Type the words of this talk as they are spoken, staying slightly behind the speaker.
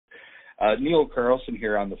Neil Carlson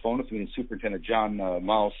here on the phone with me and Superintendent John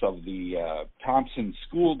Mouse of the Thompson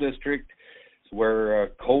School District, where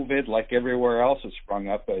COVID, like everywhere else, has sprung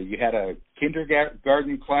up. You had a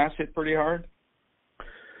kindergarten class hit pretty hard?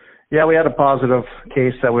 Yeah, we had a positive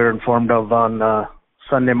case that we were informed of on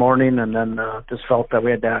Sunday morning, and then just felt that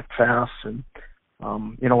we had to act fast. And,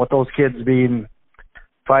 with those kids being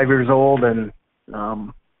 5 years old and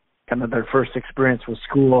kind of their first experience with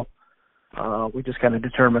school, we just kind of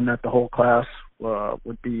determined that the whole class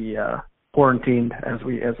would be quarantined as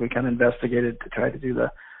we kind of investigated to try to do the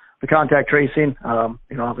contact tracing.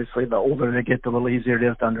 Obviously the older they get, the little easier it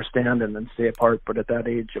is to understand and then stay apart. But at that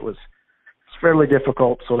age, it's fairly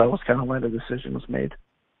difficult. So that was kind of why the decision was made.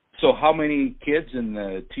 So how many kids and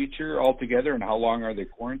the teacher altogether, and how long are they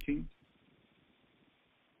quarantined?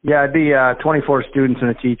 Yeah, it'd be 24 students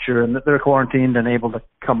and a teacher, and they're quarantined and able to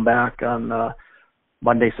come back on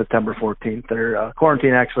Monday, September 14th. Their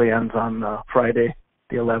quarantine actually ends on Friday,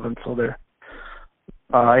 the 11th, so they're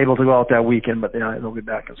able to go out that weekend, but they'll be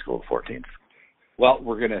back in school the 14th. Well,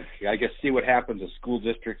 we're going to, see what happens to school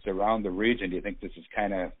districts around the region. Do you think this is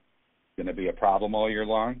kind of going to be a problem all year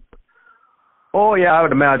long? Oh, yeah, I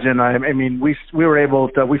would imagine. I mean, we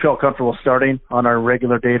felt comfortable starting on our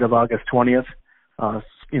regular date of August 20th.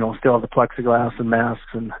 Still have the plexiglass and masks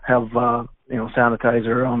and have, sanitizer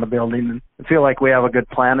around the building, and I feel like we have a good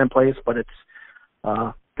plan in place, but it's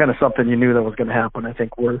kind of something you knew that was going to happen. I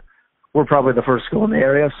think we're probably the first school in the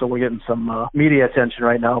area, so we're getting some media attention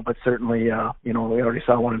right now, but certainly, we already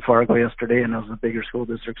saw one in Fargo yesterday, and as the bigger school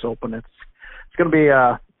districts open, it's going to be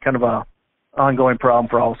kind of a ongoing problem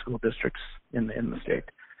for all school districts in the state.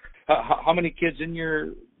 How many kids in your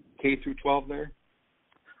K through 12 there?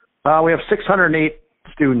 We have 608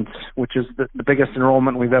 students, which is the biggest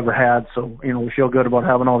enrollment we've ever had. So, we feel good about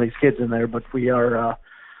having all these kids in there, but we are,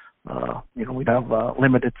 we have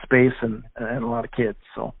limited space and a lot of kids.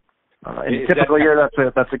 So, in a typical year,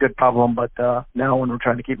 that's a good problem. But now when we're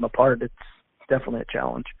trying to keep them apart, it's definitely a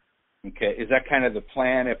challenge. Okay. Is that kind of the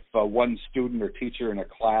plan? If one student or teacher in a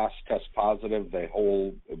class tests positive, the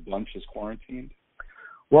whole bunch is quarantined?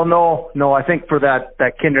 Well, no. I think for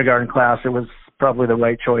that kindergarten class, it was probably the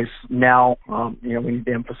right choice. Now, we need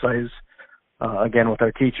to emphasize, again, with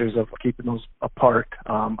our teachers of keeping those apart.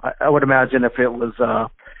 I would imagine if it was,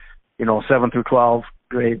 7 through 12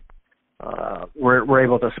 grade, we're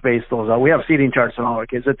able to space those out. We have seating charts on all our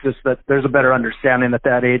kids. It's just that there's a better understanding at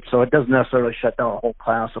that age, so it doesn't necessarily shut down a whole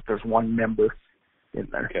class if there's one member in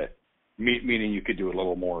there. Okay. Meaning you could do a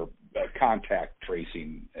little more contact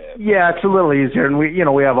tracing. Yeah, it's a little easier, and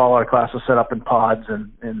we have all our classes set up in pods,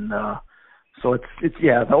 and so it's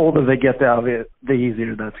the older they get, the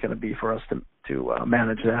easier that's going to be for us to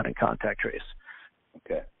manage that and contact trace.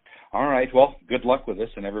 Okay. All right. Well, good luck with this,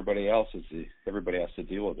 and everybody has to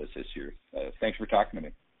deal with this year. Thanks for talking to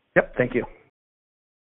me. Yep. Thank you.